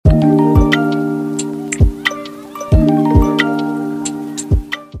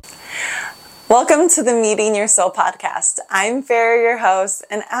Welcome to the Meeting Your Soul podcast. I'm Farah, your host,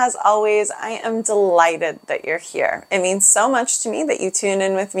 and as always, I am delighted that you're here. It means so much to me that you tune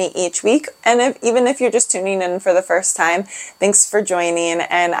in with me each week, and even if you're just tuning in for the first time, thanks for joining,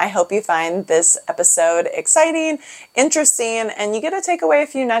 and I hope you find this episode exciting, interesting, and you get to take away a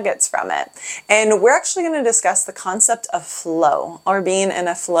few nuggets from it. And we're actually going to discuss the concept of flow, or being in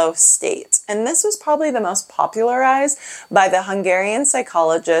a flow state. And this was probably the most popularized by the Hungarian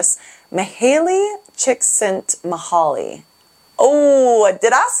psychologist Mihaly Csikszentmihalyi. Oh,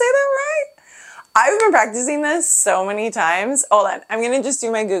 did I say that right? I've been practicing this so many times. Hold on, I'm going to just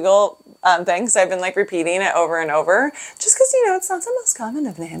do my Google thing, because I've been repeating it over and over, just because, it's not the most common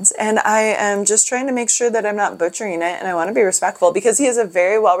of names. And I am just trying to make sure that I'm not butchering it, and I want to be respectful, because he is a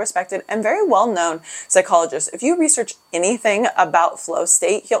very well-respected and very well-known psychologist. If you research anything about flow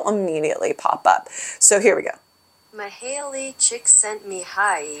state, he'll immediately pop up. So here we go. Mihaly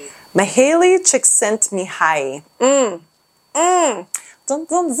Csikszentmihalyi. Mihaly Csikszentmihalyi. Dun,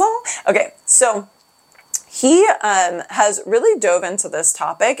 dun, dun. Okay, so he has really dove into this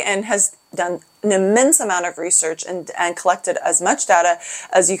topic and has done an immense amount of research and collected as much data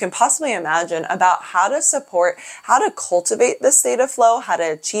as you can possibly imagine about how to support, how to cultivate this state of flow, how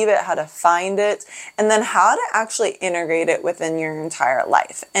to achieve it, how to find it, and then how to actually integrate it within your entire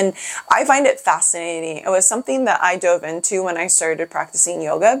life. And I find it fascinating. It was something that I dove into when I started practicing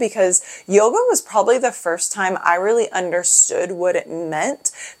yoga, because yoga was probably the first time I really understood what it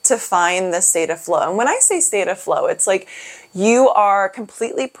meant to find the state of flow. And when I say state of flow, it's like you are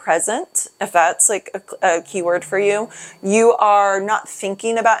completely present, if that's a keyword for you. You are not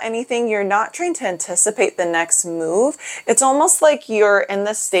thinking about anything. You're not trying to anticipate the next move. It's almost like you're in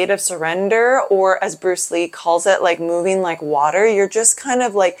this state of surrender, or as Bruce Lee calls it, moving like water. You're just kind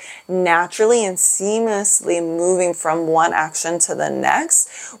of naturally and seamlessly moving from one action to the next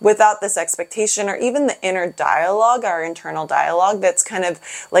without this expectation or even the inner dialogue, our internal dialogue that's kind of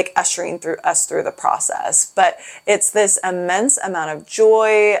ushering through us through the process. But it's this immense amount of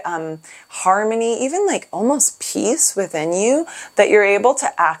joy, harmony, even almost peace within you that you're able to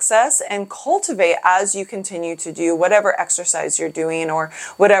access and cultivate as you continue to do whatever exercise you're doing or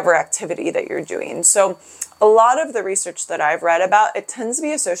whatever activity that you're doing. So a lot of the research that I've read about, it tends to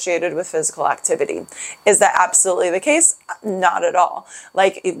be associated with physical activity. Is that absolutely the case? Not at all.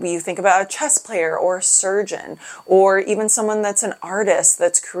 If you think about a chess player or a surgeon, or even someone that's an artist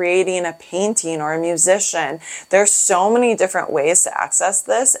that's creating a painting, or a musician, there's so many different ways to access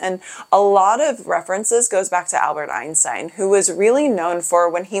this. And a lot of references goes back to Albert Einstein, who was really known for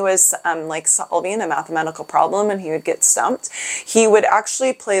when he was solving a mathematical problem and he would get stumped, he would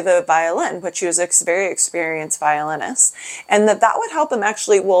actually play the violin, which he was a very experienced violinist, and that would help him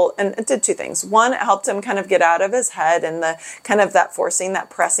actually, and it did two things. One, it helped him kind of get out of his head and the kind of that forcing, that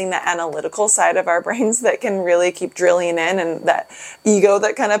pressing, that analytical side of our brains that can really keep drilling in, and that ego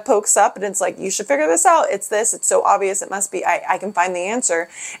that kind of pokes up and it's you should figure this out. It's this, it's so obvious, it must be, I can find the answer.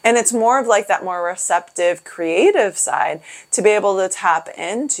 And it's more of that more receptive, creative side to be able to tap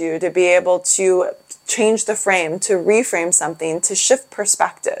into, to be able to change the frame, to reframe something, to shift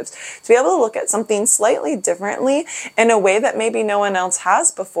perspectives, to be able to look at something slightly differently in a way that maybe no one else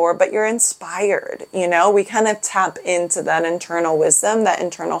has before, but you're inspired. We kind of tap into that internal wisdom, that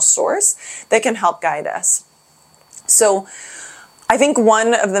internal source that can help guide us. So I think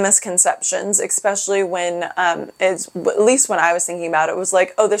one of the misconceptions, especially when at least when I was thinking about it, was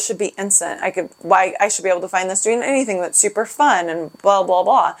this should be instant. I should be able to find this doing anything that's super fun and blah, blah,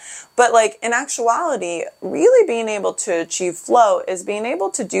 blah. But in actuality, really being able to achieve flow is being able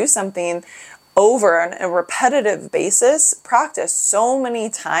to do something over on a repetitive basis, practice so many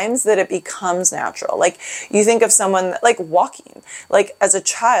times that it becomes natural. You think of someone walking, as a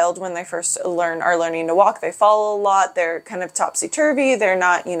child, when they first are learning to walk, they fall a lot, they're kind of topsy-turvy, they're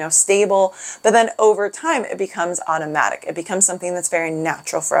not, stable, but then over time it becomes automatic. It becomes something that's very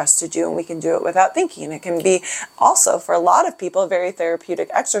natural for us to do, and we can do it without thinking. It can be also, for a lot of people, a very therapeutic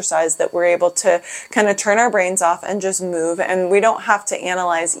exercise that we're able to kind of turn our brains off and just move, and we don't have to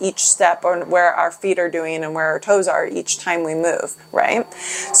analyze each step or where our feet are doing and where our toes are each time we move, right?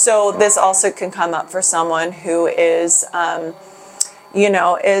 So this also can come up for someone who is, a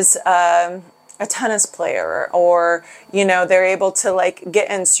tennis player, or, they're able to get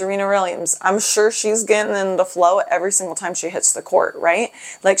in Serena Williams. I'm sure she's getting in the flow every single time she hits the court, right?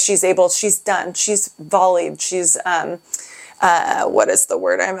 She's done, she's volleyed, she's,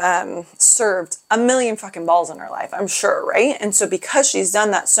 served a million fucking balls in her life, I'm sure, right? And so because she's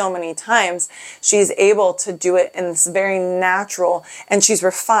done that so many times, she's able to do it in this very natural, and she's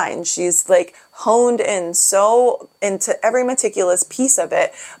refined. She's honed in so into every meticulous piece of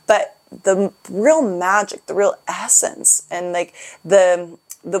it, but the real magic, the real essence, and like the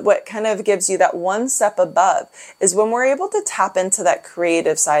what kind of gives you that one step above is when we're able to tap into that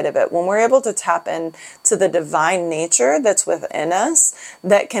creative side of it, when we're able to tap into the divine nature that's within us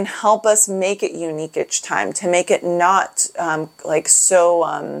that can help us make it unique each time, to make it not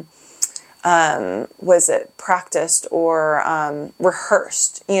was it practiced or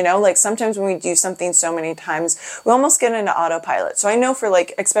rehearsed, like sometimes when we do something so many times, we almost get into autopilot. So I know for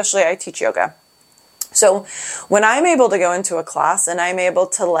especially I teach yoga. So when I'm able to go into a class and I'm able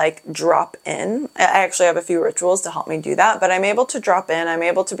to drop in, I actually have a few rituals to help me do that, but I'm able to drop in, I'm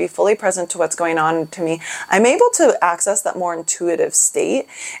able to be fully present to what's going on to me. I'm able to access that more intuitive state.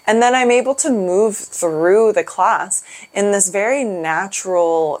 And then I'm able to move through the class in this very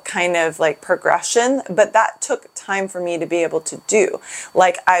natural kind of progression. But that took time for me to be able to do.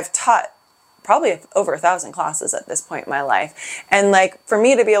 I've taught probably over 1,000 classes at this point in my life. And for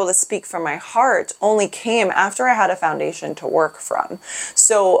me to be able to speak from my heart only came after I had a foundation to work from.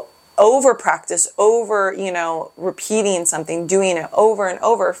 So over practice, over, repeating something, doing it over and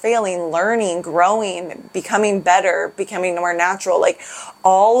over, failing, learning, growing, becoming better, becoming more natural,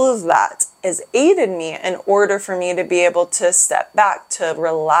 all of that has aided me in order for me to be able to step back, to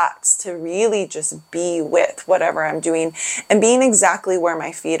relax, to really just be with whatever I'm doing and being exactly where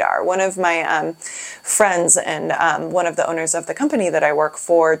my feet are. One of my friends and one of the owners of the company that I work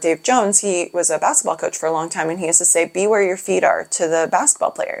for, Dave Jones, he was a basketball coach for a long time, and he used to say, be where your feet are to the basketball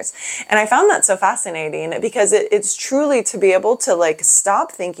players. And I found that so fascinating because it's truly to be able to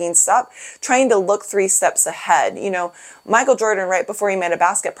stop thinking, stop trying to look 3 steps ahead. Michael Jordan, right before he made a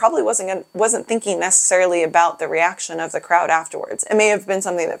basket, probably wasn't thinking necessarily about the reaction of the crowd afterwards. It may have been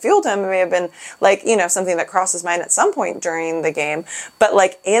something that fueled him. It may have been something that crossed his mind at some point during the game. But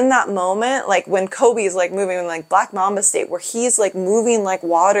in that moment, when Kobe is moving in Black Mamba state, where he's moving like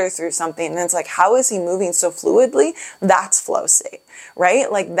water through something, and it's how is he moving so fluidly? That's flow state, right?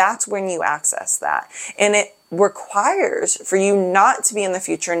 That's when you access that. And it requires for you not to be in the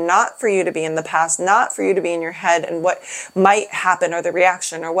future, not for you to be in the past, not for you to be in your head and what might happen or the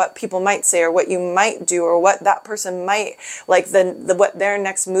reaction or what people might say or what you might do or what that person might what their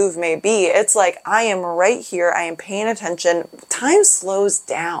next move may be. It's I am right here. I am paying attention. Time slows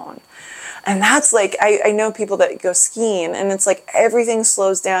down. And that's I know people that go skiing and it's everything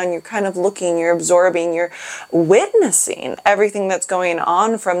slows down. You're kind of looking, you're absorbing, you're witnessing everything that's going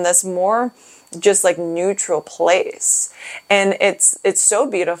on from this more just neutral place. And it's so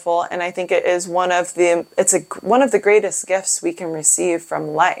beautiful. And I think it is one of the greatest gifts we can receive from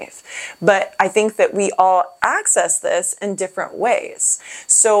life. But I think that we all access this in different ways.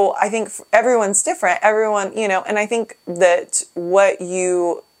 So I think everyone's different. Everyone, and I think that what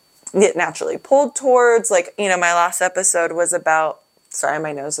you get naturally pulled towards, my last episode was about, sorry,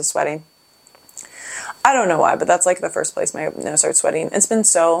 my nose is sweating. I don't know why, but that's the first place my nose starts sweating. It's been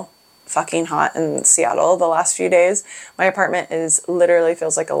so fucking hot in Seattle the last few days. My apartment literally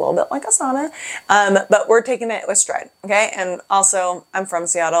feels a little bit like a sauna. But we're taking it with stride. Okay. And also I'm from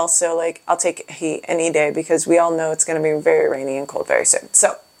Seattle. So I'll take heat any day because we all know it's going to be very rainy and cold very soon.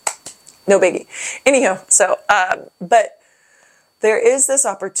 So no biggie. Anyhow. So, but there is this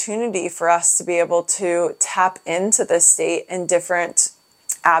opportunity for us to be able to tap into this state in different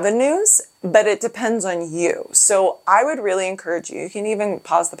avenues, but it depends on you. So I would really encourage you can even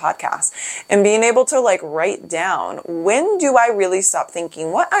pause the podcast and being able to write down, when do I really stop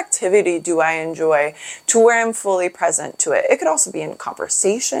thinking? What activity do I enjoy to where I'm fully present to it? It could also be in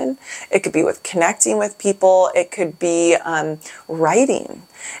conversation. It could be with connecting with people. It could be writing.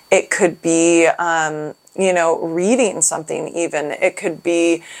 It could be reading something even. It could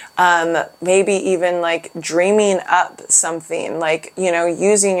be maybe even dreaming up something,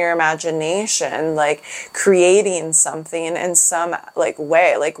 using your imagination, creating something in some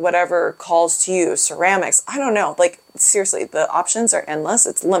way, whatever calls to you, ceramics. I don't know. Seriously, the options are endless.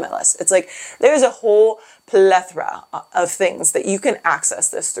 It's limitless. It's there's a whole plethora of things that you can access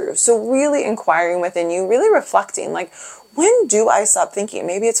this through. So really inquiring within you, really reflecting, when do I stop thinking?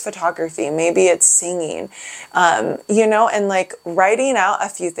 Maybe it's photography, maybe it's singing, and writing out a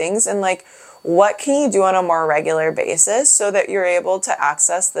few things and what can you do on a more regular basis so that you're able to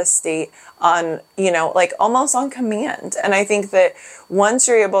access this state on, almost on command. And I think that once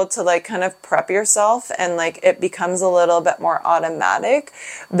you're able to kind of prep yourself and it becomes a little bit more automatic,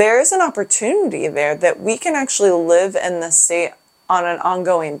 there's an opportunity there that we can actually live in this state on an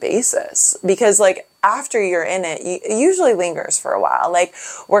ongoing basis, because after you're in it, it usually lingers for a while.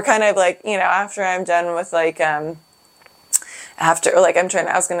 We're kind of after I'm done with I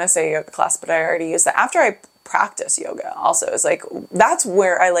was going to say yoga class, but I already used that. After I practice yoga also. It's like, that's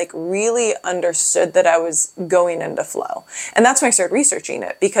where I like really understood that I was going into flow. And that's when I started researching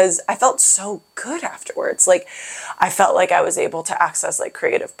it, because I felt so good afterwards. Like I felt like I was able to access like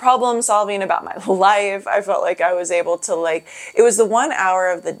creative problem solving about my life. I felt like I was able to like, it was the 1 hour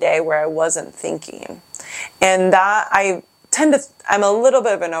of the day where I wasn't thinking. And that I'm a little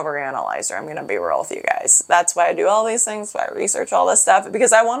bit of an overanalyzer. I'm going to be real with you guys. That's why I do all these things, why I research all this stuff,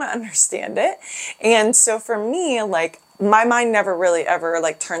 because I want to understand it. And so for me, like my mind never really ever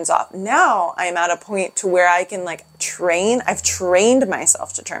like turns off. Now I'm at a point to where I can like I've trained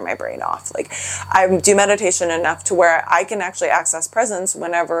myself to turn my brain off. Like I do meditation enough to where I can actually access presence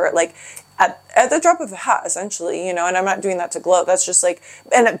whenever, like at the drop of a hat, essentially, you know, and I'm not doing that to gloat. That's just like,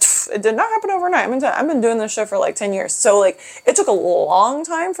 and it did not happen overnight. I've been doing this shit for like 10 years. So like it took a long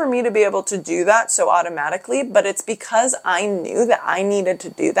time for me to be able to do that so automatically, but it's because I knew that I needed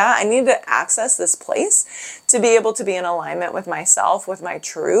to do that. I needed to access this place to be able to be in alignment with myself, with my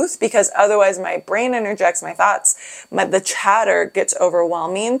truth, because otherwise my brain interjects my thoughts, the chatter gets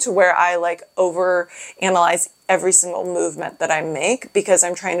overwhelming to where I like overanalyze every single movement that I make because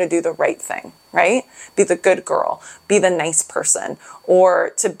I'm trying to do the right thing, right? Be the good girl, be the nice person,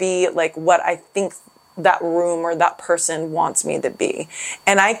 or to be like what I think that room or that person wants me to be.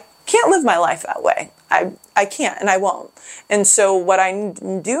 And I can't live my life that way. I can't, and I won't. And so what I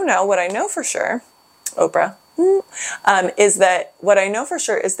know for sure, Oprah, is that what I know for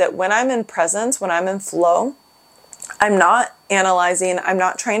sure is that when I'm in presence, when I'm in flow, I'm not analyzing. I'm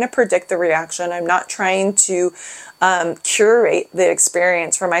not trying to predict the reaction. I'm not trying to curate the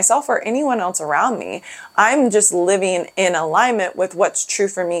experience for myself or anyone else around me. I'm just living in alignment with what's true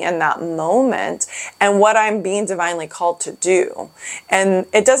for me in that moment and what I'm being divinely called to do. And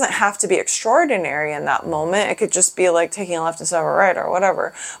it doesn't have to be extraordinary in that moment. It could just be like taking a left instead of a right or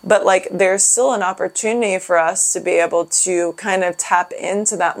whatever. But like there's still an opportunity for us to be able to kind of tap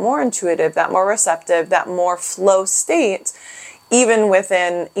into that more intuitive, that more receptive, that more flow state, even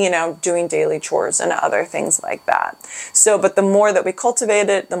within, you know, doing daily chores and other things like that. So, but the more that we cultivate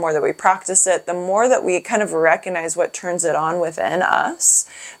it, the more that we practice it, the more that we kind of recognize what turns it on within us,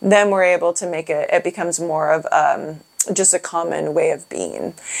 then we're able to make it becomes more of just a common way of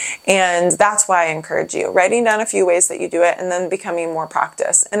being. And that's why I encourage you, writing down a few ways that you do it and then becoming more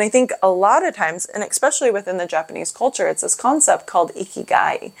practice. And I think a lot of times, and especially within the Japanese culture, it's this concept called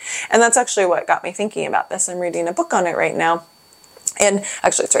ikigai. And that's actually what got me thinking about this. I'm reading a book on it right now. And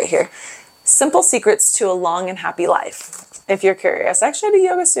actually, it's right here. Simple Secrets to a Long and Happy Life. If you're curious, I actually had a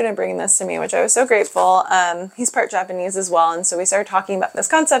yoga student bring this to me, which I was so grateful. He's part Japanese as well. And so we started talking about this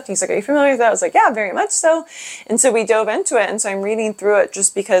concept. He's like, are you familiar with that? I was like, yeah, very much so. And so we dove into it. And so I'm reading through it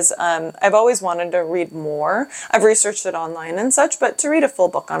just because I've always wanted to read more. I've researched it online and such, but to read a full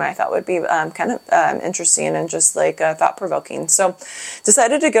book on it, I thought would be kind of interesting and just like thought-provoking. So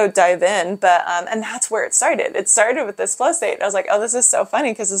decided to go dive in. But and that's where it started. It started with this flow state. I was like, oh, this is so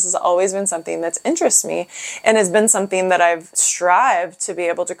funny because this has always been something that's interested me and has been something that I've strived to be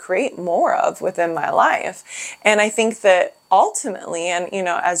able to create more of within my life. And I think that ultimately, and you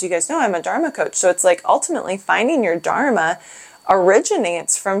know, as you guys know, I'm a Dharma coach. So it's like ultimately finding your Dharma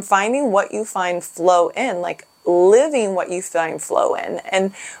originates from finding what you find flow in, like living what you find flow in.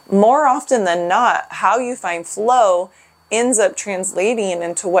 And more often than not, how you find flow ends up translating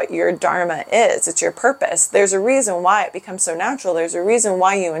into what your Dharma is. It's your purpose. There's a reason why it becomes so natural. There's a reason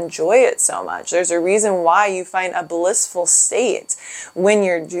why you enjoy it so much. There's a reason why you find a blissful state when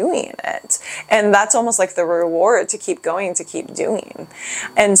you're doing it. And that's almost like the reward to keep going, to keep doing.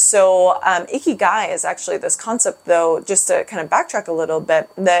 And so Ikigai is actually this concept, though, just to kind of backtrack a little bit,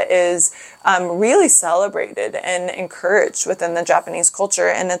 that is really celebrated and encouraged within the Japanese culture.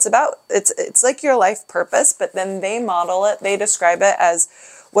 And it's like your life purpose, but then they model it, they describe it as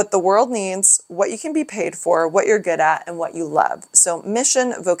what the world needs, what you can be paid for, what you're good at, and what you love. So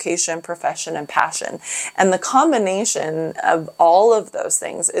mission, vocation, profession, and passion. And the combination of all of those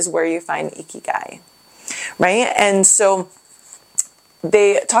things is where you find Ikigai, right? And so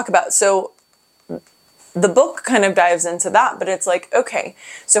they talk about, so the book kind of dives into that, but it's like, okay,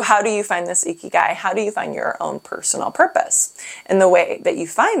 so how do you find this Ikigai? How do you find your own personal purpose? And the way that you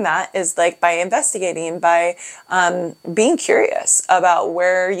find that is like by investigating, by being curious about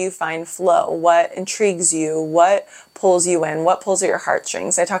where you find flow, what intrigues you, what pulls you in, what pulls at your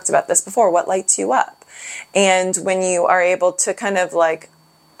heartstrings. I talked about this before, what lights you up. And when you are able to kind of like,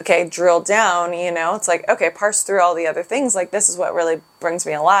 okay, drill down, you know, it's like, okay, parse through all the other things. Like, this is what really brings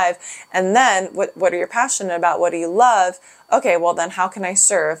me alive. And then what are you passionate about? What do you love? Okay, well then how can I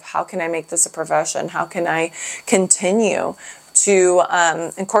serve? How can I make this a profession? How can I continue to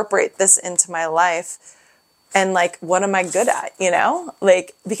incorporate this into my life And like, what am I good at?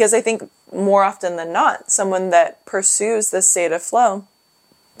 Like, because I think more often than not, someone that pursues this state of flow,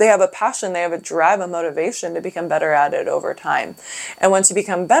 they have a passion, they have a drive, a motivation to become better at it over time. And once you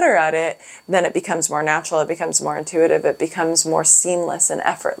become better at it, then it becomes more natural, it becomes more intuitive, it becomes more seamless and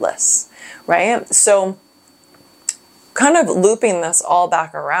effortless, right? So kind of looping this all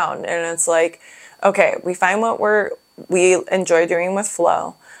back around, and it's like, okay, we find what we enjoy doing with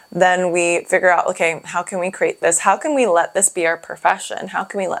flow. Then we figure out, okay, how can we create this? How can we let this be our profession? How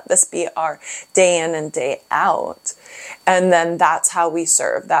can we let this be our day in and day out? And then that's how we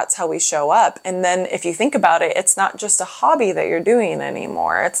serve. That's how we show up. And then if you think about it, it's not just a hobby that you're doing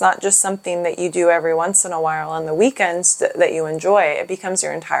anymore. It's not just something that you do every once in a while on the weekends that you enjoy. It becomes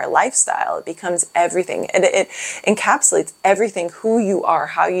your entire lifestyle. It becomes everything. It encapsulates everything, who you are,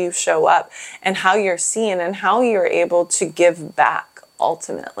 how you show up, and how you're seen, and how you're able to give back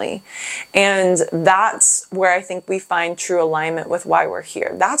ultimately. And that's where I think we find true alignment with why we're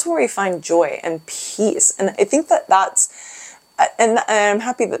here. That's where we find joy and peace. And I think and I'm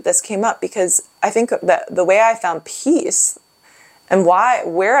happy that this came up, because I think that the way I found peace and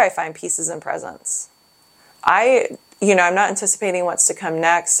where I find peace is in presence. I'm not anticipating what's to come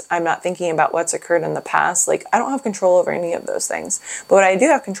next. I'm not thinking about what's occurred in the past. Like, I don't have control over any of those things. But what I do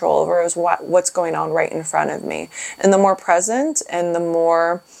have control over is what's going on right in front of me. And the more present and the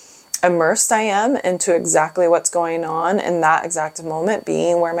more immersed I am into exactly what's going on in that exact moment,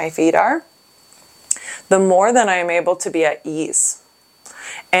 being where my feet are, the more that I am able to be at ease.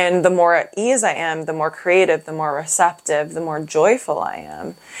 And the more at ease I am, the more creative, the more receptive, the more joyful I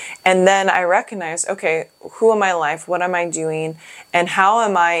am. And then I recognize, okay, who am I in life? What am I doing? And how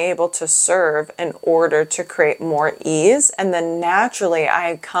am I able to serve in order to create more ease? And then naturally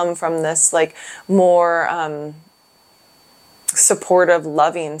I come from this like more supportive,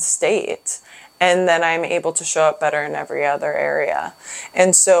 loving state. And then I'm able to show up better in every other area.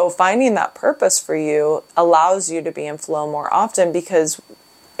 And so finding that purpose for you allows you to be in flow more often, because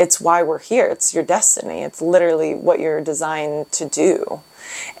it's why we're here. It's your destiny. It's literally what you're designed to do.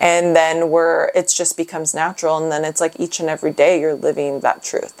 And then it just becomes natural. And then it's like each and every day you're living that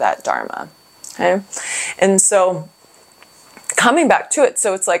truth, that dharma. Okay. And so coming back to it.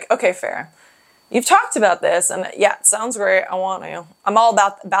 So it's like, okay, fair. You've talked about this, and yeah, it sounds great. I want to. I'm all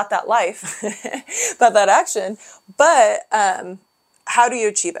about that life, about that action. But how do you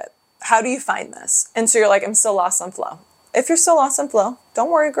achieve it? How do you find this? And so you're like, I'm still lost on flow. If you're still lost on flow, don't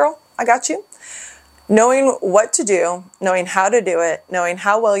worry, girl. I got you. Knowing what to do, knowing how to do it, knowing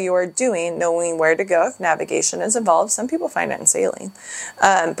how well you are doing, knowing where to go if navigation is involved. Some people find it in sailing.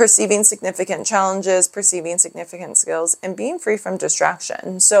 Perceiving significant challenges, perceiving significant skills, and being free from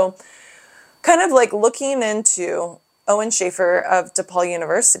distraction. So kind of like looking into, Owen Schaefer of DePaul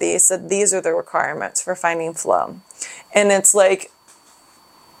University said these are the requirements for finding flow. And it's like,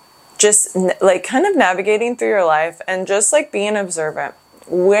 just like kind of navigating through your life and just like being observant.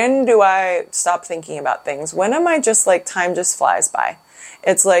 When do I stop thinking about things? When am I just like, time just flies by?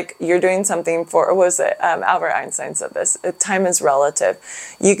 It's like you're doing something Albert Einstein said this, time is relative.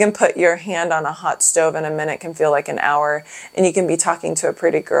 You can put your hand on a hot stove and a minute can feel like an hour, and you can be talking to a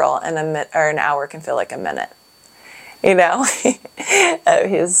pretty girl and an hour can feel like a minute. Oh,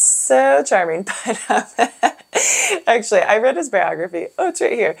 he's so charming. But actually, I read his biography. Oh, it's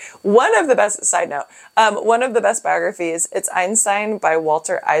right here. One of the best biographies, it's Einstein by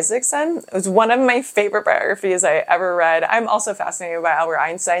Walter Isaacson. It was one of my favorite biographies I ever read. I'm also fascinated by Albert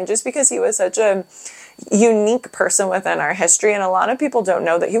Einstein just because he was such a unique person within our history, and a lot of people don't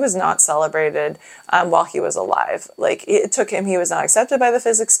know that he was not celebrated while he was alive. Like, it took him, he was not accepted by the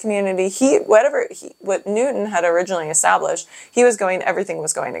physics community. What Newton had originally established, everything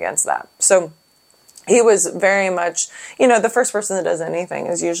was going against that. So he was very much, the first person that does anything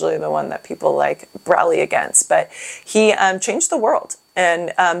is usually the one that people like rally against. But he changed the world.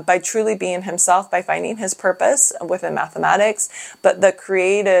 And by truly being himself, by finding his purpose within mathematics, but the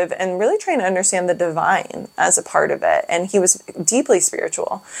creative and really trying to understand the divine as a part of it. And he was deeply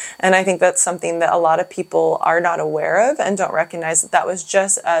spiritual. And I think that's something that a lot of people are not aware of and don't recognize that was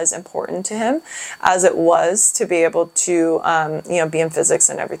just as important to him as it was to be able to, be in physics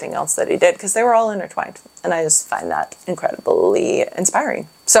and everything else that he did, because they were all intertwined. And I just find that incredibly inspiring.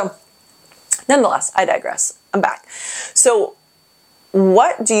 So nonetheless, I digress. I'm back. So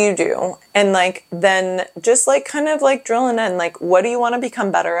what do you do? And then just kind of drilling in, what do you want to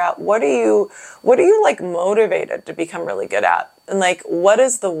become better at? What are you motivated to become really good at? And what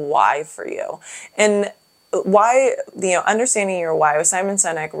is the why for you? And why, understanding your why with Simon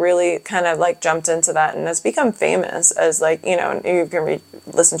Sinek really kind of like jumped into that and has become famous as like, you can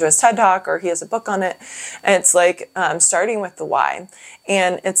listen to his TED Talk, or he has a book on it. And it's like starting with the why.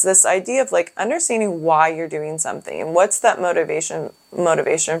 And it's this idea of like understanding why you're doing something. What's that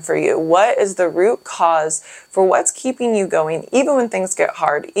motivation for you? What is the root cause for what's keeping you going, even when things get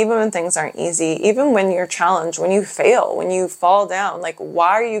hard, even when things aren't easy, even when you're challenged, when you fail, when you fall down? Like, why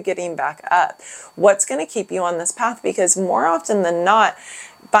are you getting back up? What's going to keep you on this path? Because more often than not,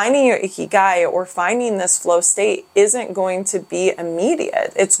 finding your ikigai or finding this flow state isn't going to be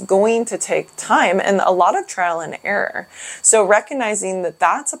immediate. It's going to take time and a lot of trial and error. So recognizing that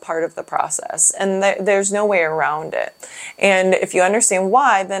that's a part of the process and there's no way around it. And if you understand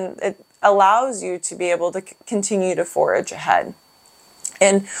why, then it allows you to be able to continue to forage ahead.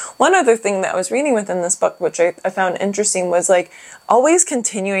 And one other thing that I was reading within this book, which I found interesting, was like always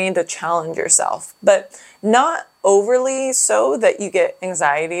continuing to challenge yourself, but not overly so that you get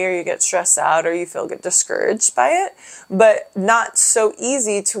anxiety or you get stressed out or you get discouraged by it, but not so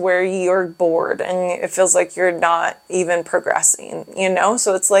easy to where you're bored and it feels like you're not even progressing,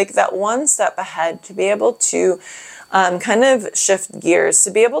 So it's like that one step ahead to be able to kind of shift gears,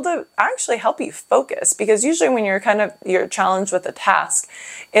 to be able to actually help you focus. Because usually when you're challenged with a task,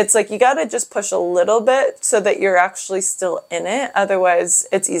 it's like you got to just push a little bit so that you're actually still in it. Otherwise,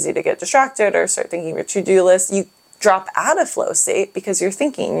 it's easy to get distracted or start thinking your to-do list. You drop out of flow state because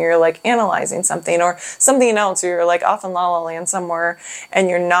you're like analyzing something or something else, or you're like off in la la land somewhere and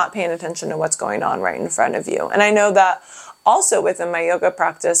you're not paying attention to what's going on right in front of you. And I know that also within my yoga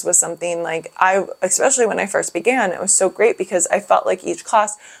practice was something like especially when I first began, it was so great because I felt like each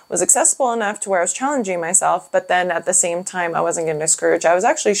class was accessible enough to where I was challenging myself, but then at the same time, I wasn't getting discouraged. I was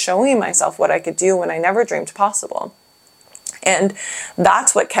actually showing myself what I could do when I never dreamed possible. And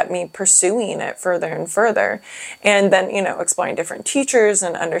that's what kept me pursuing it further and further. And then, exploring different teachers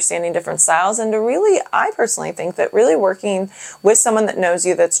and understanding different styles. And I personally think that really working with someone that knows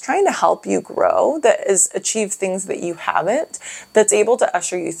you, that's trying to help you grow, that has achieved things that you haven't, that's able to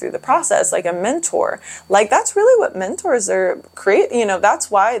usher you through the process, like a mentor. Like that's really what mentors are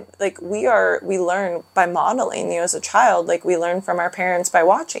that's why like we learn by modeling, as a child, like we learn from our parents by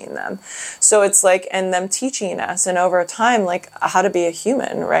watching them. So it's like, and them teaching us, and over time, like how to be a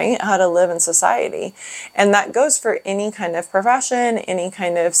human, right? How to live in society. And that goes for any kind of profession, any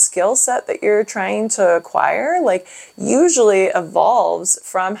kind of skill set that you're trying to acquire, like usually evolves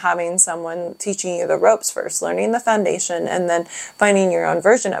from having someone teaching you the ropes first, learning the foundation, and then finding your own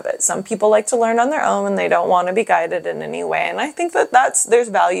version of it. Some people like to learn on their own and they don't want to be guided in any way. And I think that there's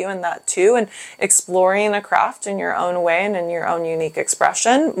value in that too. And exploring a craft in your own way and in your own unique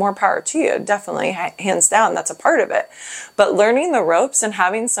expression, more power to you. Definitely, hands down, that's a part of it. But learning the ropes and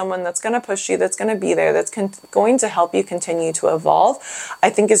having someone that's going to push you, that's going to be there, that's going to help you continue to evolve,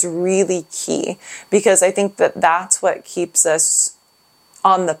 I think is really key, because I think that that's what keeps us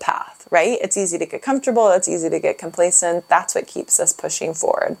on the path, right? It's easy to get comfortable. It's easy to get complacent. That's what keeps us pushing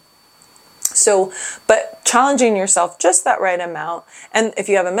forward. So, but challenging yourself just that right amount. And if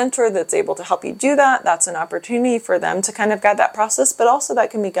you have a mentor that's able to help you do that, that's an opportunity for them to kind of guide that process, but also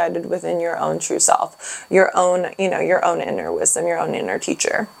that can be guided within your own true self, your own inner wisdom, your own inner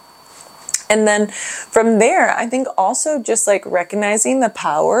teacher. And then from there, I think also just like recognizing the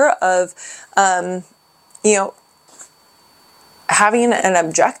power of, having an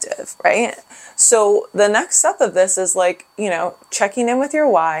objective, right? So the next step of this is like, checking in with your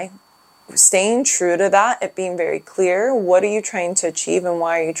why, staying true to that, it being very clear. What are you trying to achieve and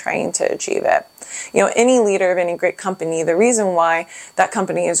why are you trying to achieve it? Any leader of any great company, the reason why that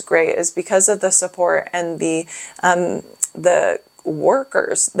company is great is because of the support and the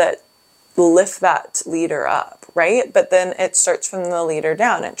workers that lift that leader up, right? But then it starts from the leader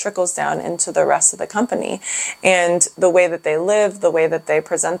down. It trickles down into the rest of the company. And the way that they live, the way that they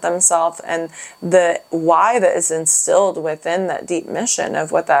present themselves, and the why that is instilled within that deep mission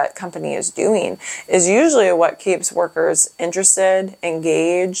of what that company is doing is usually what keeps workers interested,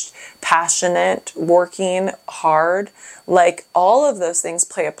 engaged, passionate, working hard. Like all of those things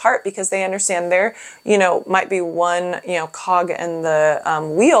play a part because they understand there, might be one, cog in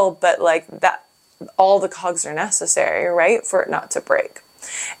the wheel, but like that, all the cogs are necessary, right, for it not to break.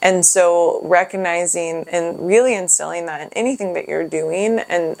 And so recognizing and really instilling that in anything that you're doing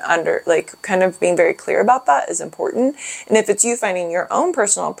and kind of being very clear about that is important. And if it's you finding your own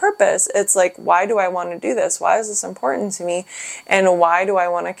personal purpose, it's like, why do I want to do this? Why is this important to me? And why do I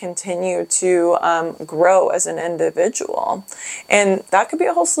want to continue to grow as an individual? And that could be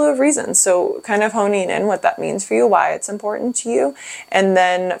a whole slew of reasons. So kind of honing in what that means for you, why it's important to you. And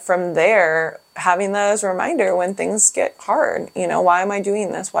then from there, having that as a reminder when things get hard. Why am I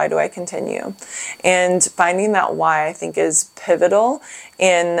doing this? Why do I continue? And finding that why, I think, is pivotal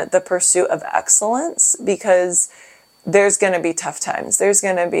in the pursuit of excellence, because there's going to be tough times. There's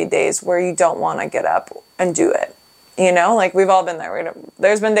going to be days where you don't want to get up and do it. Like we've all been there.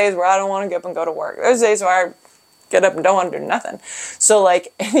 There's been days where I don't want to get up and go to work. There's days where I get up and don't want to do nothing. So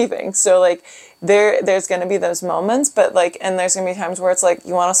like anything. So like there's going to be those moments, but like, and there's going to be times where it's like,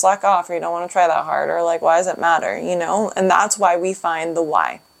 you want to slack off or you don't want to try that hard, or like, why does it matter? And that's why we find the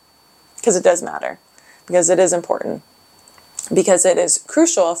why, because it does matter, because it is important, because it is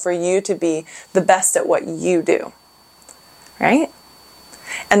crucial for you to be the best at what you do. Right?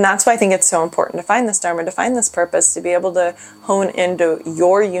 And that's why I think it's so important to find this Dharma, to find this purpose, to be able to hone into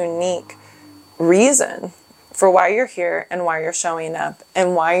your unique reason for why you're here and why you're showing up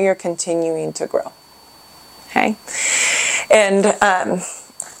and why you're continuing to grow. Okay? And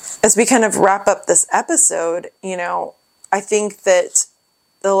as we kind of wrap up this episode, I think that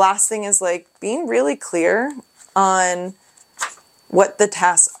the last thing is like being really clear on what the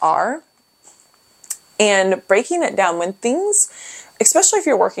tasks are and breaking it down when things, especially if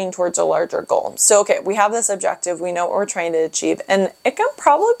you're working towards a larger goal. So, okay, we have this objective, we know what we're trying to achieve, and it can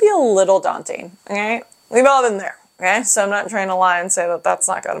probably be a little daunting, okay? We've all been there, okay? So I'm not trying to lie and say that that's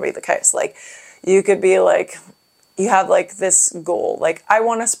not going to be the case. Like, you could be like, you have like this goal, like, I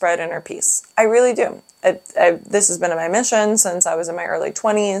want to spread inner peace. I really do. This has been my mission since I was in my early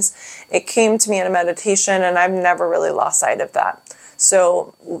 20s. It came to me in a meditation, and I've never really lost sight of that.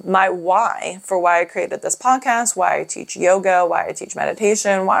 So my why for why I created this podcast, why I teach yoga, why I teach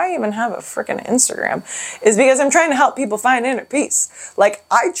meditation, why I even have a freaking Instagram, is because I'm trying to help people find inner peace. Like,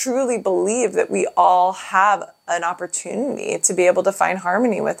 I truly believe that we all have an opportunity to be able to find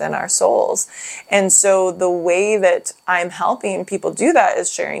harmony within our souls. And so the way that I'm helping people do that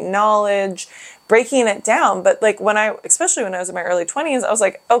is sharing knowledge, breaking it down. But like especially when I was in my early 20s, I was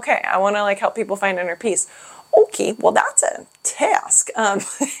like, okay, I want to like help people find inner peace. Okay, well, that's a task.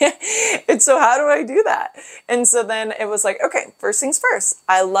 And so how do I do that? And so then it was like, okay, first things first.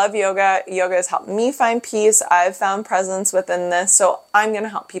 I love yoga. Yoga has helped me find peace. I've found presence within this. So I'm going to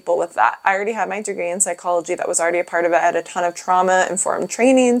help people with that. I already had my degree in psychology. That was already a part of it. I had a ton of trauma-informed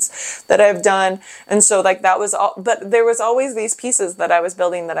trainings that I've done. And so like that was all, but there was always these pieces that I was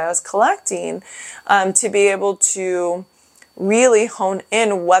building, that I was collecting, to be able to really hone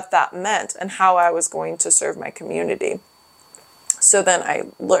in what that meant and how I was going to serve my community. So then I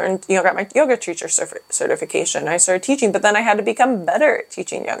learned, got my yoga teacher certification. I started teaching, but then I had to become better at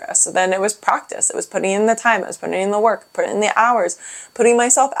teaching yoga. So then it was practice. It was putting in the time. It was putting in the work, putting in the hours, putting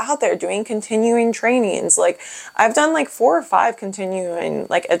myself out there, doing continuing trainings. Like I've done like 4 or 5 continuing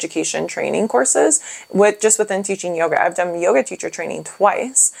like education training courses within teaching yoga. I've done yoga teacher training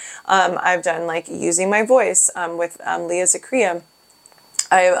twice. I've done like using my voice with Leah Zakaria.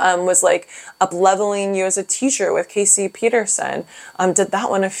 I was like up-leveling you as a teacher with Casey Peterson. Did that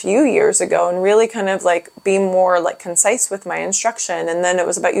one a few years ago and really kind of like be more like concise with my instruction. And then it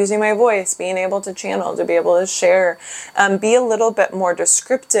was about using my voice, being able to channel, to be able to share, be a little bit more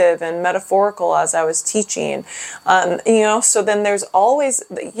descriptive and metaphorical as I was teaching. So then there's always,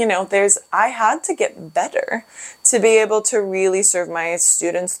 I had to get better to be able to really serve my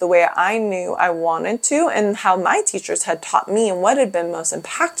students the way I knew I wanted to, and how my teachers had taught me and what had been most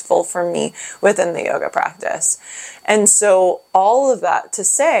impactful for me within the yoga practice. And so all of that to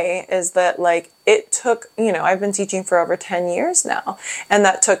say is that like it took, I've been teaching for over 10 years now. And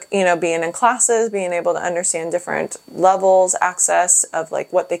that took, being in classes, being able to understand different levels, access of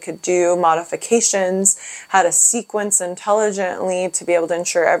like what they could do, modifications, how to sequence intelligently to be able to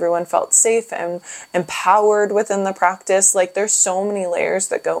ensure everyone felt safe and empowered within the practice. Like there's so many layers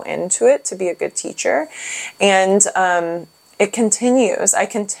that go into it to be a good teacher. And, it continues. I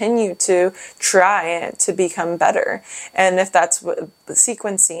continue to try to become better. And if that's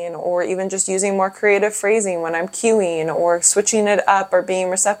sequencing or even just using more creative phrasing when I'm cueing or switching it up or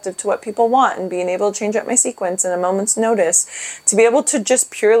being receptive to what people want and being able to change up my sequence in a moment's notice, to be able to just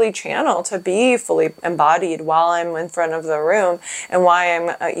purely channel, to be fully embodied while I'm in front of the room and why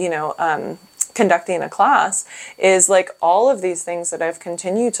I'm, conducting a class, is like all of these things that I've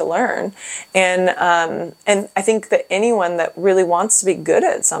continued to learn. And I think that anyone that really wants to be good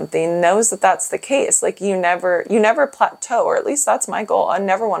at something knows that that's the case. Like you never plateau, or at least that's my goal. I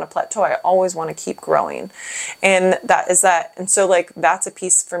never want to plateau. I always want to keep growing. And that is that. And so like, that's a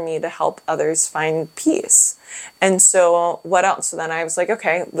piece for me to help others find peace. And so what else? So then I was like,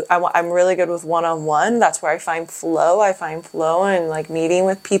 okay, I'm really good with one-on-one. That's where I find flow. I find flow in like meeting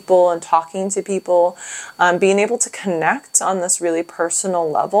with people and talking to people, being able to connect on this really personal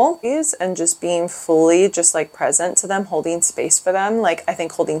level and just being fully just like present to them, holding space for them. Like I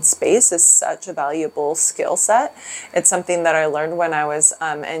think holding space is such a valuable skill set. It's something that I learned when I was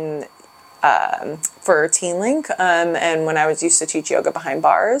for Teen Link, and when I was used to teach yoga behind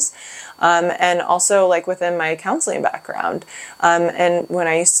bars, and also like within my counseling background, and when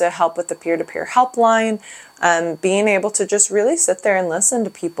I used to help with the peer-to-peer helpline, being able to just really sit there and listen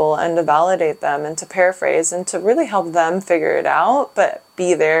to people and to validate them and to paraphrase and to really help them figure it out, but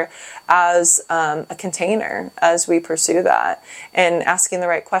be there as a container as we pursue that and asking the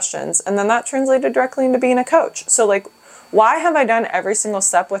right questions. And then that translated directly into being a coach. So like, why have I done every single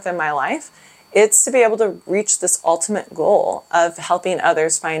step within my life? It's to be able to reach this ultimate goal of helping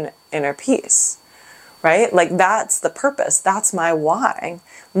others find inner peace, right? Like that's the purpose. That's my why.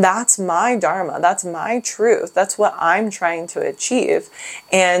 That's my dharma. That's my truth. That's what I'm trying to achieve.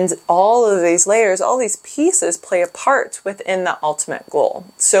 And all of these layers, all these pieces play a part within the ultimate goal.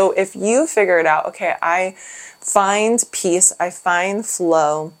 So if you figure it out, okay, I find peace, I find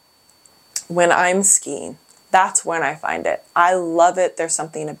flow when I'm skiing. That's when I find it. I love it. There's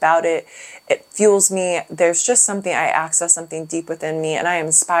something about it. It fuels me. There's just something, I access something deep within me and I am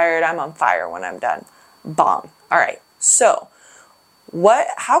inspired. I'm on fire when I'm done. Bomb. All right. So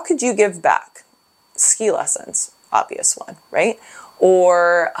how could you give back? Ski lessons, obvious one, right?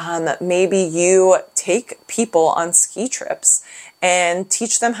 Or maybe you take people on ski trips and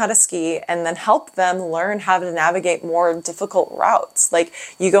teach them how to ski and then help them learn how to navigate more difficult routes. Like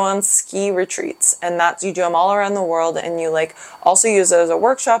you go on ski retreats and you do them all around the world, and you like also use it as a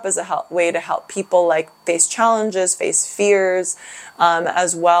workshop as a way to help people like face challenges, face fears,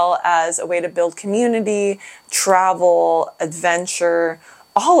 as well as a way to build community, travel, adventure,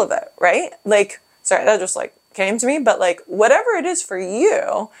 all of it, right? Like, sorry, that just like came to me, but like whatever it is for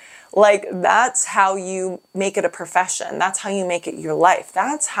you, like that's how you make it a profession. That's how you make it your life.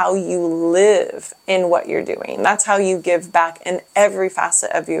 That's how you live in what you're doing. That's how you give back in every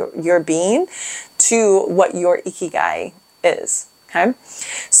facet of your being to what your ikigai is. Okay.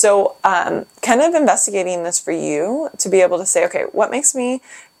 So, kind of investigating this for you to be able to say, okay, what makes me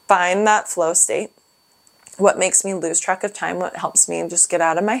find that flow state? What makes me lose track of time? What helps me just get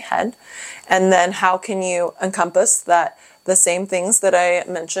out of my head? And then how can you encompass that, the same things that I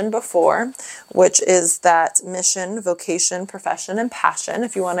mentioned before, which is that mission, vocation, profession, and passion.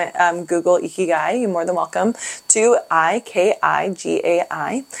 If you want to Google Ikigai, you're more than welcome to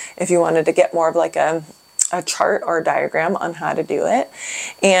IKIGAI. If you wanted to get more of like a chart or a diagram on how to do it.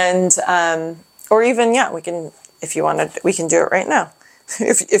 And, or even, yeah, we can do it right now.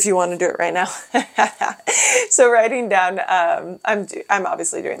 If you want to do it right now. So writing down, I'm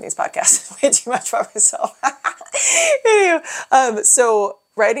obviously doing these podcasts way too much by myself. Anyway, so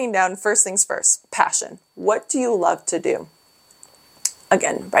writing down, first things first, passion. What do you love to do?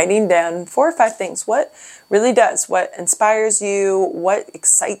 Again, writing down 4 or 5 things. What really does, what inspires you, what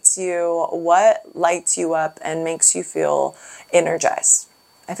excites you, what lights you up and makes you feel energized.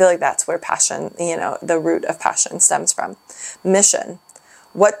 I feel like that's where passion, the root of passion stems from. Mission.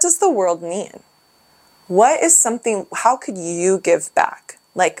 What does the world need? What is something, how could you give back?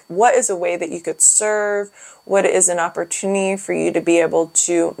 Like, what is a way that you could serve? What is an opportunity for you to be able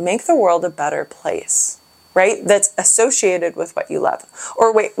to make the world a better place, right? That's associated with what you love.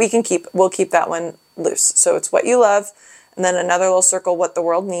 Or wait, we'll keep that one loose. So it's what you love, and then another little circle, what the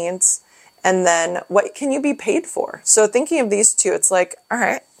world needs, and then what can you be paid for? So thinking of these two, it's like, all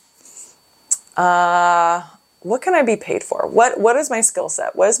right, what can I be paid for? What is my skill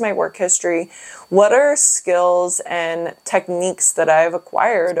set? What is my work history? What are skills and techniques that I've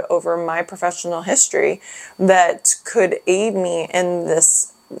acquired over my professional history that could aid me in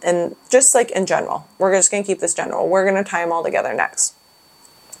this, and just like in general? We're just going to keep this general. We're going to tie them all together next.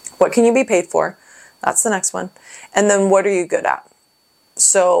 What can you be paid for? That's the next one. And then what are you good at?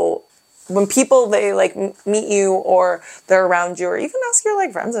 So when people, they like meet you or they're around you, or even ask your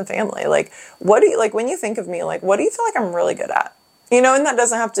like friends and family, like, what do you, like when you think of me, like, what do you feel like I'm really good at? And that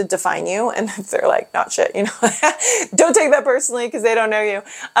doesn't have to define you. And if they're like, not shit, don't take that personally because they don't know you.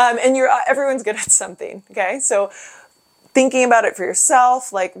 And everyone's good at something. Okay. So thinking about it for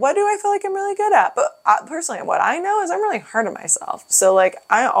yourself, like, what do I feel like I'm really good at? But personally, what I know is I'm really hard on myself. So like,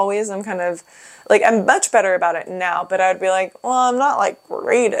 I always am kind of like, I'm much better about it now, but I'd be like, well, I'm not like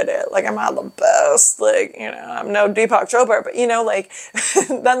great at it. Like, I'm not the best. Like, I'm no Deepak Chopra, but like,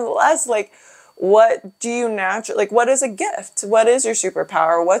 nonetheless, like, what do you naturally, like, what is a gift? What is your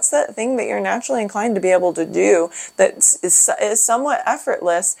superpower? What's that thing that you're naturally inclined to be able to do that is somewhat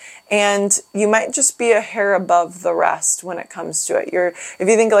effortless, and you might just be a hair above the rest when it comes to it. If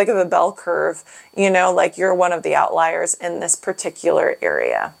you think like of the bell curve, like you're one of the outliers in this particular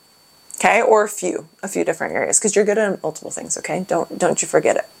area. Okay, or a few different areas, because you're good at multiple things. Okay, don't you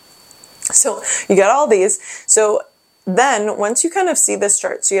forget it. So you got all these. So then once you kind of see this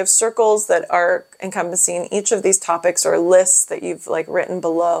chart, so you have circles that are encompassing each of these topics, or lists that you've like written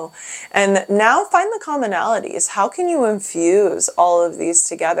below. And now find the commonalities. How can you infuse all of these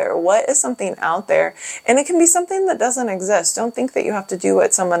together? What is something out there? And it can be something that doesn't exist. Don't think that you have to do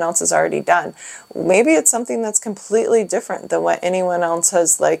what someone else has already done. Maybe it's something that's completely different than what anyone else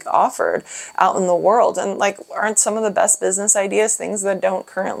has like offered out in the world. And like, aren't some of the best business ideas things that don't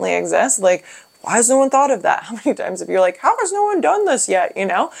currently exist? Like, why has no one thought of that? How many times have you like, how has no one done this yet?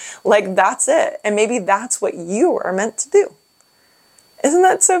 Like, that's it. And maybe that's what you are meant to do. Isn't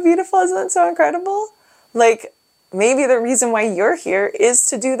that so beautiful? Isn't that so incredible? Like, maybe the reason why you're here is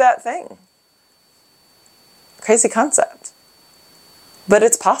to do that thing. Crazy concept. But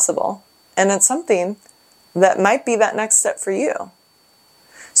it's possible. And it's something that might be that next step for you.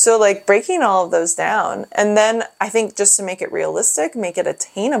 So like breaking all of those down, and then I think just to make it realistic, make it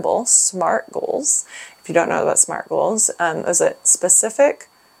attainable, SMART goals. If you don't know about SMART goals, is it specific,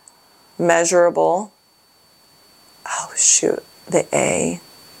 measurable, the A,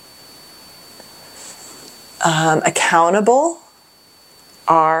 accountable,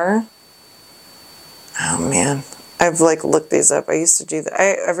 R, I've like looked these up. I used to do that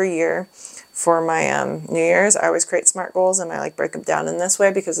every year. For my New Year's, I always create SMART goals, and I like break them down in this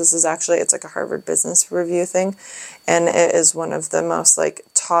way, because this is actually, it's like a Harvard Business Review thing, and it is one of the most like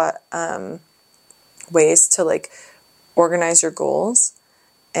taught ways to like organize your goals.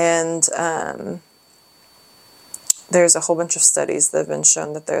 And there's a whole bunch of studies that have been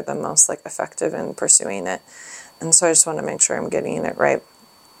shown that they're the most like effective in pursuing it. And so I just want to make sure I'm getting it right.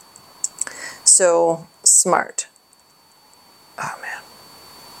 So SMART. Oh man.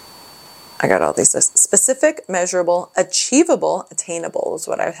 I got all these lists. Specific, measurable, achievable, attainable is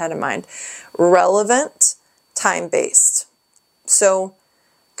what I had in mind. Relevant, time-based. So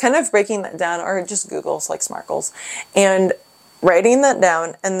kind of breaking that down, or just Google's like SMART goals, and writing that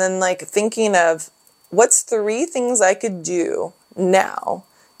down, and then like thinking of what's 3 things I could do now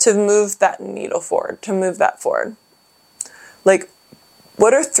to move that needle forward, to move that forward. Like,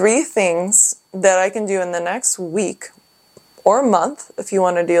 what are 3 things that I can do in the next week or month, if you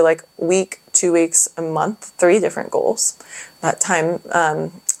want to do like week, 2 weeks, a month, 3 different goals, that time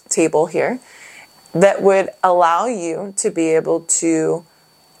table here, that would allow you to be able to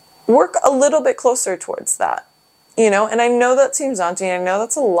work a little bit closer towards that, and I know that seems daunting. I know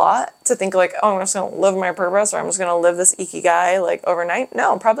that's a lot to think like, oh, I'm just going to live my purpose, or I'm just going to live this ikigai like overnight.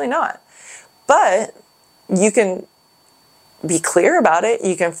 No, probably not. But you can be clear about it.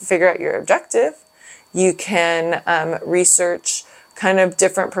 You can figure out your objective. You can research kind of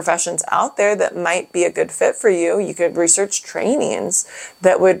different professions out there that might be a good fit for you. You could research trainings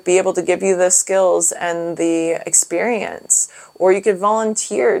that would be able to give you the skills and the experience. Or you could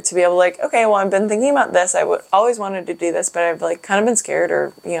volunteer to be able to like, okay, well, I've been thinking about this. I would always wanted to do this, but I've like kind of been scared, or,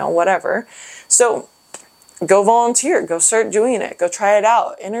 whatever. So go volunteer, go start doing it, go try it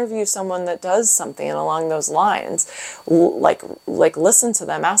out, interview someone that does something along those lines, like listen to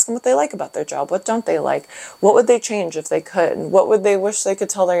them, ask them what they like about their job, what don't they like, what would they change if they could, what would they wish they could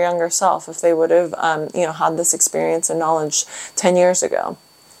tell their younger self if they would have, had this experience and knowledge 10 years ago.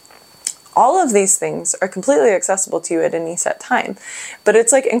 All of these things are completely accessible to you at any set time, but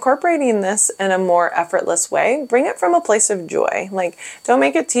it's like incorporating this in a more effortless way. Bring it from a place of joy. Like, don't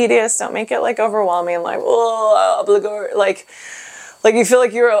make it tedious. Don't make it like overwhelming. Like, like you feel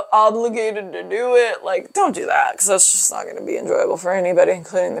like you're obligated to do it. Like, don't do that, because that's just not going to be enjoyable for anybody,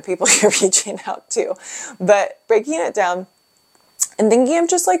 including the people you're reaching out to. But breaking it down and thinking of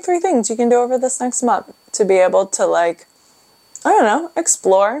just like 3 things you can do over this next month to be able to like, I don't know,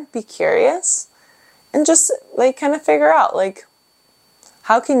 explore, be curious, and just like kind of figure out like,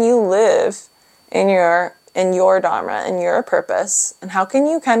 how can you live in your dharma, in your purpose, and how can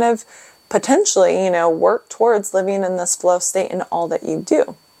you kind of potentially, work towards living in this flow state in all that you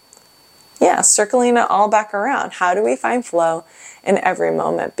do. Yeah, circling it all back around. How do we find flow in every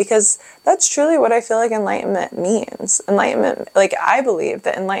moment? Because that's truly what I feel like enlightenment means. Enlightenment, like I believe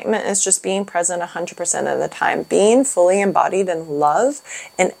that enlightenment is just being present 100% of the time, being fully embodied in love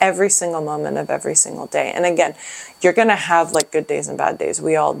in every single moment of every single day. And again, you're going to have like good days and bad days.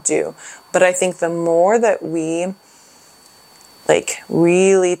 We all do. But I think the more that we like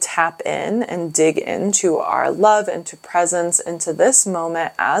really tap in and dig into our love, into presence, into this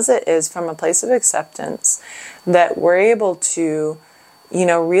moment as it is from a place of acceptance, that we're able to,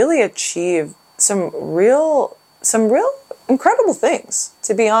 really achieve some real incredible things,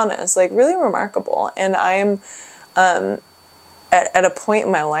 to be honest, like really remarkable. And I'm at a point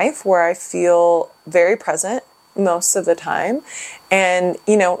in my life where I feel very present most of the time. And,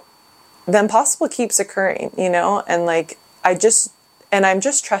 the impossible keeps occurring, and like, I'm just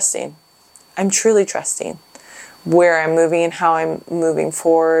trusting. I'm truly trusting where I'm moving, how I'm moving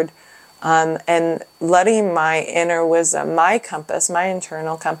forward, and letting my inner wisdom, my compass, my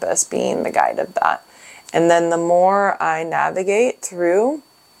internal compass being the guide of that. And then the more I navigate through,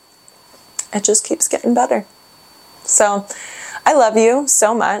 it just keeps getting better. So I love you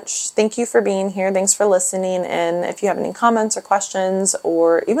so much. Thank you for being here. Thanks for listening. And if you have any comments or questions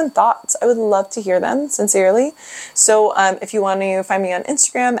or even thoughts, I would love to hear them sincerely. So if you want to find me on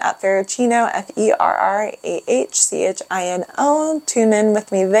Instagram at Ferrachino, FERRAHCHINO, tune in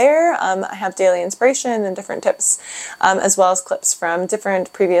with me there. I have daily inspiration and different tips, as well as clips from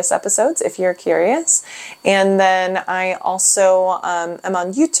different previous episodes if you're curious. And then I also am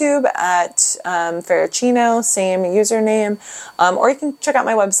on YouTube at Ferrachino, same username. Or you can check out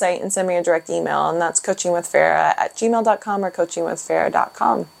my website and send me a direct email, and that's coachingwithfarah@gmail.com or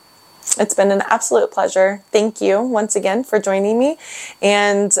coachingwithfarah.com. It's been an absolute pleasure. Thank you once again for joining me,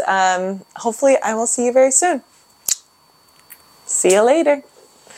 and hopefully I will see you very soon. See you later.